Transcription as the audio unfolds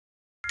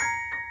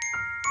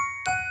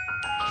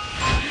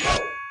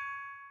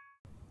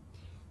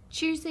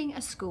Choosing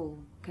a school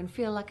can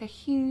feel like a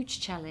huge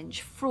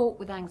challenge fraught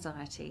with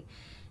anxiety.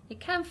 It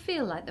can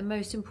feel like the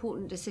most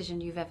important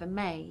decision you've ever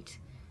made.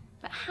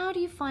 But how do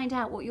you find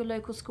out what your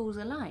local schools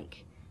are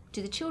like?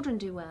 Do the children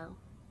do well?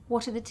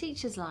 What are the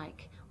teachers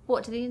like?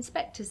 What do the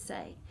inspectors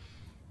say?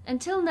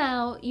 Until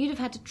now, you'd have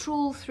had to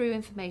trawl through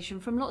information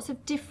from lots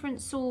of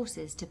different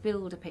sources to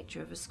build a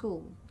picture of a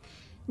school.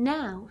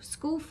 Now,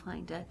 School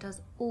Finder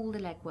does all the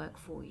legwork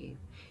for you.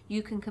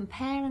 You can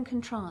compare and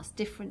contrast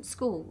different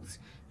schools,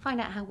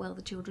 find out how well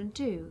the children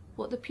do,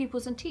 what the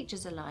pupils and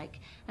teachers are like,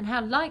 and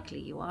how likely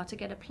you are to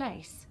get a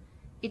place.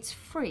 It's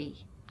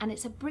free, and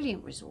it's a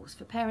brilliant resource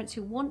for parents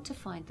who want to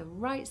find the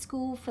right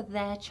school for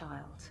their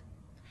child.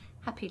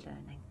 Happy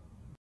learning.